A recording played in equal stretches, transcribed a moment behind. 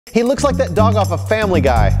He looks like that dog off of Family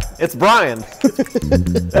Guy. It's Brian.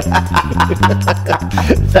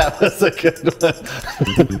 That was a good one.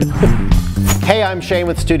 Hey, I'm Shane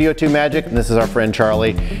with Studio 2 Magic, and this is our friend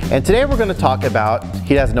Charlie. And today we're going to talk about,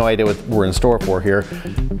 he has no idea what we're in store for here.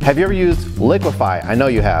 Have you ever used Liquify? I know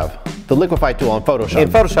you have. The Liquify tool on Photoshop. In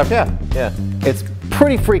Photoshop, yeah. It's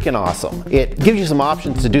pretty freaking awesome. It gives you some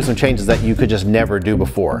options to do some changes that you could just never do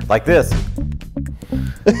before. Like this.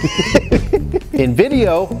 In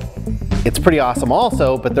video, it's pretty awesome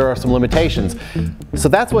also, but there are some limitations. So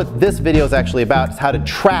that's what this video is actually about, is how to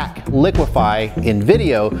track Liquify in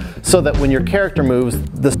video so that when your character moves,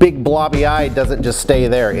 this big blobby eye doesn't just stay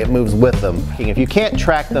there, it moves with them. If you can't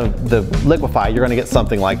track the Liquify, you're gonna get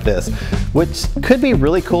something like this, which could be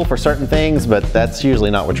really cool for certain things, but that's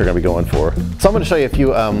usually not what you're gonna be going for. So I'm gonna show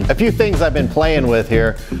you a few things I've been playing with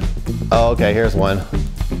here. Oh, okay, here's one.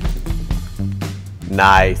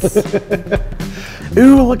 Nice.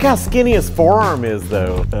 Ooh, look how skinny his forearm is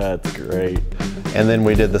though. That's great. And then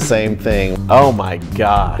we did the same thing. Oh my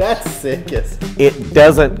gosh. That's sickest. It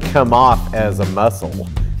doesn't come off as a muscle.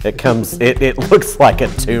 It looks like a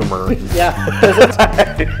tumor. Yeah. Let's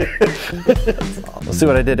see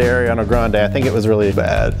what I did to Ariana Grande. I think it was really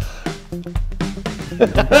bad.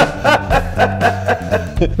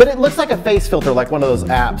 But it looks like a face filter, like one of those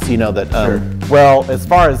apps, you know, that... Sure. Well, as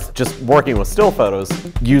far as just working with still photos,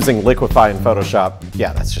 using Liquify in Photoshop,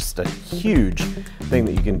 yeah, that's just a huge thing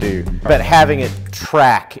that you can do. But having it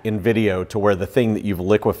track in video to where the thing that you've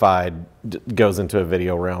liquefied goes into a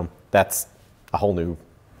video realm, that's a whole new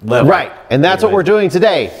level. Right, and that's what we're doing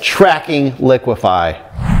today, tracking Liquify.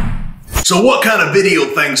 So what kind of video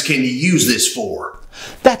things can you use this for?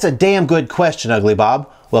 That's a damn good question, Ugly Bob.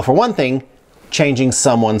 Well, for one thing, changing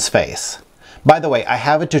someone's face. By the way, I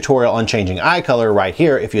have a tutorial on changing eye color right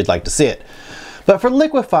here if you'd like to see it. But for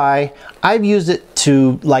Liquify, I've used it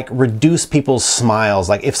to like reduce people's smiles.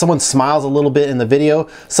 Like if someone smiles a little bit in the video,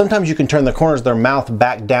 sometimes you can turn the corners of their mouth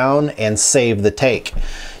back down and save the take.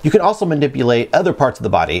 You can also manipulate other parts of the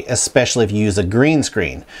body, especially if you use a green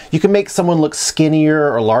screen. You can make someone look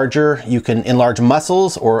skinnier or larger. You can enlarge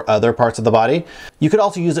muscles or other parts of the body. You could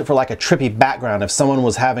also use it for like a trippy background if someone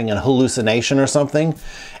was having a hallucination or something.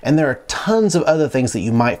 And there are tons of other things that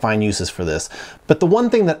you might find uses for this. But the one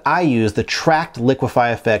thing that I use, the tracked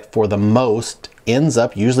Liquify effect for the most, ends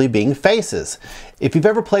up usually being faces. If you've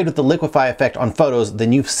ever played with the Liquify effect on photos,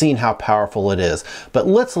 then you've seen how powerful it is. But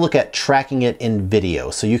let's look at tracking it in video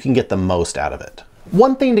so you can get the most out of it.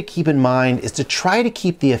 One thing to keep in mind is to try to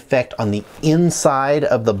keep the effect on the inside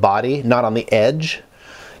of the body, not on the edge.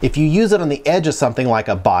 If you use it on the edge of something like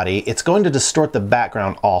a body, it's going to distort the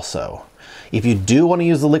background also. If you do want to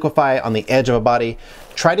use the Liquify on the edge of a body,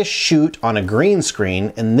 try to shoot on a green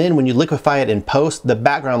screen, and then when you liquefy it in post, the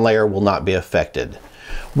background layer will not be affected.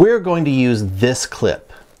 We're going to use this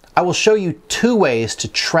clip. I will show you two ways to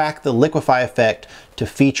track the Liquify effect to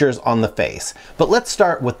features on the face. But let's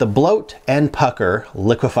start with the bloat and pucker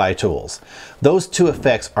Liquify tools. Those two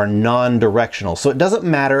effects are non-directional, so it doesn't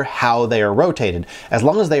matter how they are rotated. As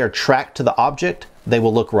long as they are tracked to the object, they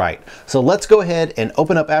will look right. So let's go ahead and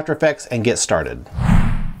open up After Effects and get started.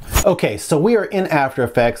 Okay, so we are in After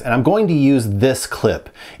Effects and I'm going to use this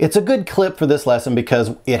clip. It's a good clip for this lesson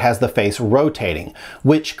because it has the face rotating,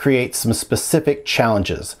 which creates some specific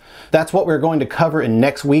challenges. That's what we're going to cover in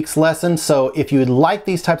next week's lesson, so if you would like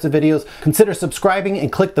these types of videos, consider subscribing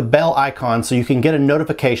and click the bell icon so you can get a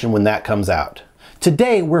notification when that comes out.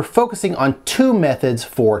 Today, we're focusing on two methods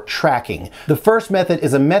for tracking. The first method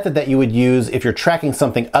is a method that you would use if you're tracking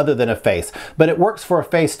something other than a face, but it works for a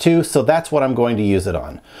face too, so that's what I'm going to use it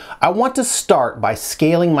on. I want to start by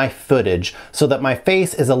scaling my footage so that my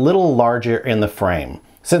face is a little larger in the frame.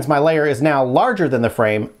 Since my layer is now larger than the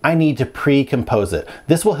frame, I need to pre-compose it.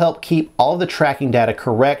 This will help keep all of the tracking data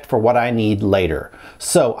correct for what I need later.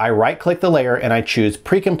 So I right-click the layer and I choose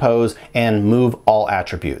Pre-compose and Move All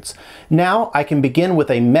Attributes. Now I can begin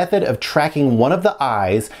with a method of tracking one of the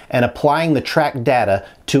eyes and applying the track data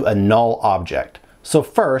to a null object. So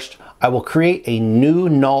first, I will create a new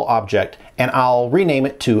null object and I'll rename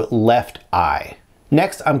it to Left Eye.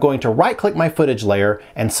 Next, I'm going to right-click my footage layer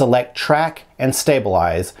and select Track and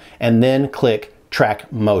Stabilize, and then click Track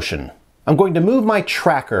Motion. I'm going to move my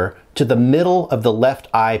tracker to the middle of the left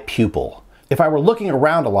eye pupil. If I were looking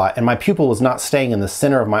around a lot and my pupil was not staying in the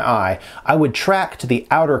center of my eye, I would track to the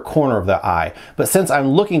outer corner of the eye. But since I'm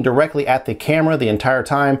looking directly at the camera the entire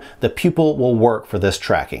time, the pupil will work for this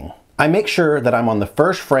tracking. I make sure that I'm on the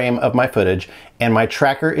first frame of my footage and my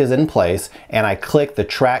tracker is in place, and I click the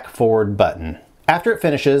Track Forward button. After it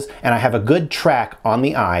finishes and I have a good track on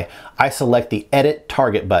the eye, I select the Edit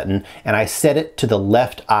Target button and I set it to the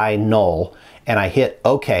left eye null and I hit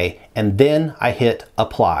OK and then I hit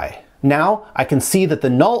Apply. Now I can see that the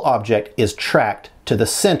null object is tracked to the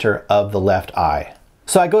center of the left eye.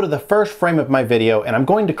 So I go to the first frame of my video and I'm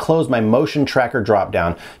going to close my motion tracker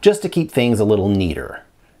dropdown just to keep things a little neater.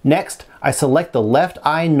 Next, I select the left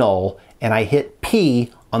eye null and I hit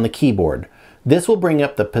P on the keyboard. This will bring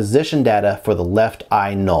up the position data for the left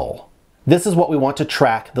eye null. This is what we want to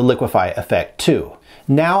track the Liquify effect to.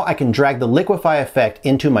 Now I can drag the Liquify effect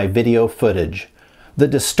into my video footage. The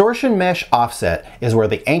distortion mesh offset is where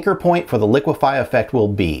the anchor point for the Liquify effect will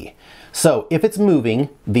be. So if it's moving,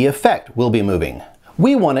 the effect will be moving.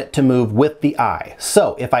 We want it to move with the eye.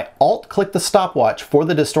 So if I alt-click the stopwatch for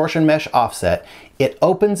the distortion mesh offset, it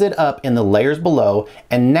opens it up in the layers below,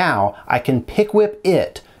 and now I can pick whip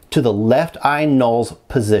it to the left eye null's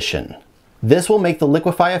position. This will make the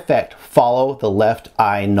Liquify effect follow the left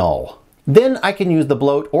eye null. Then I can use the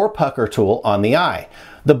bloat or pucker tool on the eye.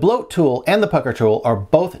 The bloat tool and the pucker tool are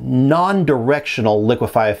both non-directional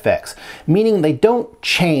Liquify effects, meaning they don't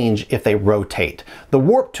change if they rotate. The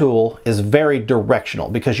warp tool is very directional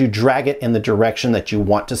because you drag it in the direction that you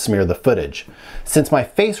want to smear the footage. Since my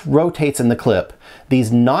face rotates in the clip,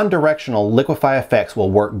 these non-directional Liquify effects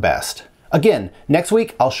will work best. Again, next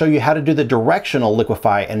week I'll show you how to do the directional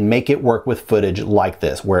Liquify and make it work with footage like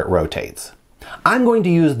this where it rotates. I'm going to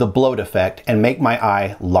use the bloat effect and make my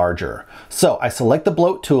eye larger. So I select the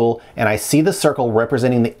bloat tool and I see the circle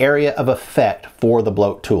representing the area of effect for the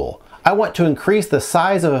bloat tool. I want to increase the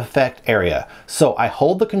size of effect area, so I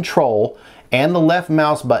hold the control and the left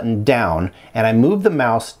mouse button down and I move the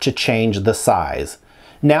mouse to change the size.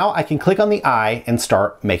 Now I can click on the eye and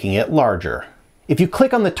start making it larger. If you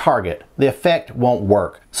click on the target, the effect won't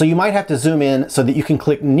work, so you might have to zoom in so that you can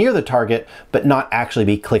click near the target but not actually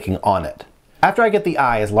be clicking on it. After I get the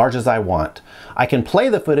eye as large as I want, I can play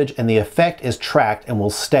the footage and the effect is tracked and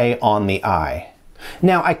will stay on the eye.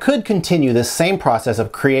 Now I could continue this same process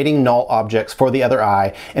of creating null objects for the other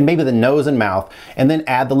eye and maybe the nose and mouth and then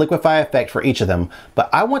add the Liquify effect for each of them,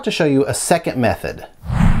 but I want to show you a second method.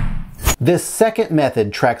 This second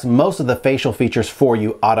method tracks most of the facial features for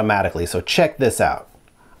you automatically, so check this out.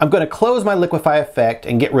 I'm going to close my Liquify effect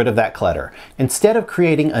and get rid of that clutter. Instead of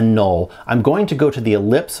creating a null, I'm going to go to the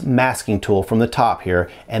ellipse masking tool from the top here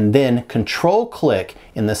and then control-click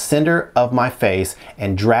in the center of my face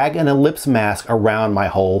and drag an ellipse mask around my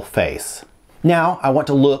whole face. Now I want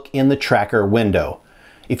to look in the tracker window.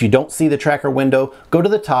 If you don't see the tracker window, go to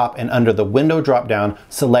the top and under the window dropdown,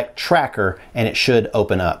 select Tracker and it should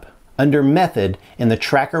open up. Under Method, in the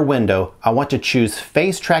tracker window, I want to choose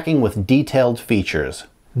Face Tracking with Detailed Features.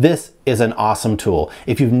 This is an awesome tool.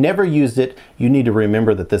 If you've never used it, you need to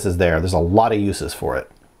remember that this is there. There's a lot of uses for it.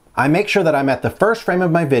 I make sure that I'm at the first frame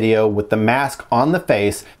of my video with the mask on the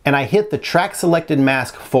face, and I hit the Track Selected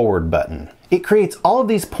Mask Forward button. It creates all of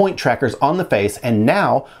these point trackers on the face, and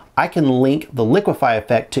now I can link the Liquify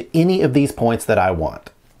effect to any of these points that I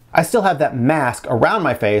want. I still have that mask around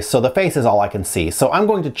my face, so the face is all I can see. So I'm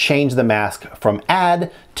going to change the mask from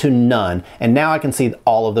Add to None, and now I can see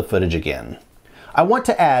all of the footage again. I want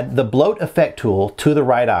to add the bloat effect tool to the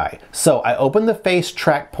right eye. So I open the face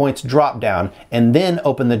track points drop down and then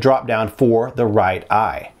open the drop down for the right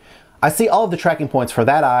eye. I see all of the tracking points for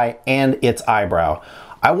that eye and its eyebrow.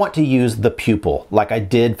 I want to use the pupil like I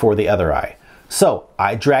did for the other eye. So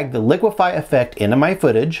I drag the Liquify effect into my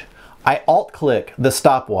footage. I alt-click the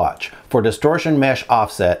stopwatch for distortion mesh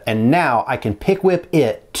offset, and now I can pick whip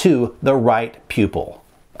it to the right pupil.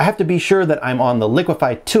 I have to be sure that I'm on the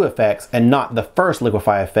Liquify 2 effects and not the first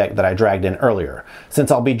Liquify effect that I dragged in earlier. Since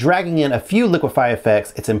I'll be dragging in a few Liquify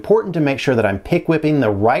effects, it's important to make sure that I'm pick whipping the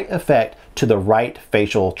right effect to the right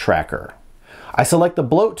facial tracker. I select the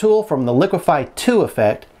bloat tool from the Liquify 2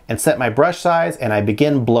 effect and set my brush size, and I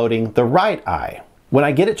begin bloating the right eye. When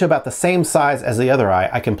I get it to about the same size as the other eye,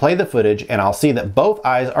 I can play the footage and I'll see that both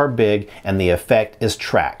eyes are big and the effect is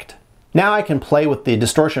tracked. Now I can play with the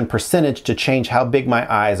distortion percentage to change how big my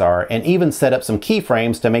eyes are and even set up some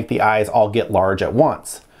keyframes to make the eyes all get large at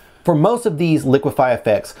once. For most of these Liquify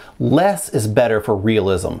effects, less is better for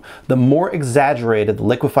realism. The more exaggerated the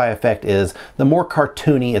Liquify effect is, the more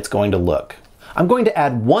cartoony it's going to look. I'm going to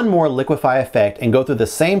add one more Liquify effect and go through the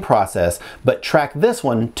same process, but track this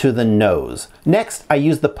one to the nose. Next, I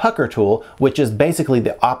use the pucker tool, which is basically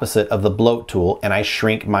the opposite of the bloat tool, and I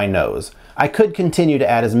shrink my nose. I could continue to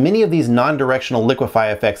add as many of these non-directional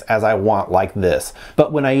Liquify effects as I want like this,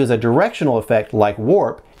 but when I use a directional effect like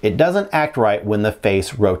warp, It doesn't act right when the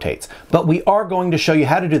face rotates. But we are going to show you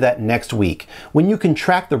how to do that next week. When you can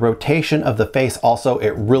track the rotation of the face also,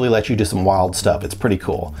 it really lets you do some wild stuff. It's pretty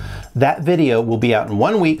cool. That video will be out in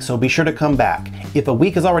 1 week, so be sure to come back. If a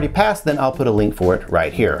week has already passed, then I'll put a link for it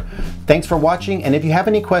right here. Thanks for watching, and if you have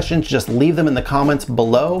any questions, just leave them in the comments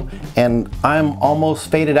below, and I'm almost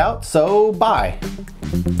faded out, so bye.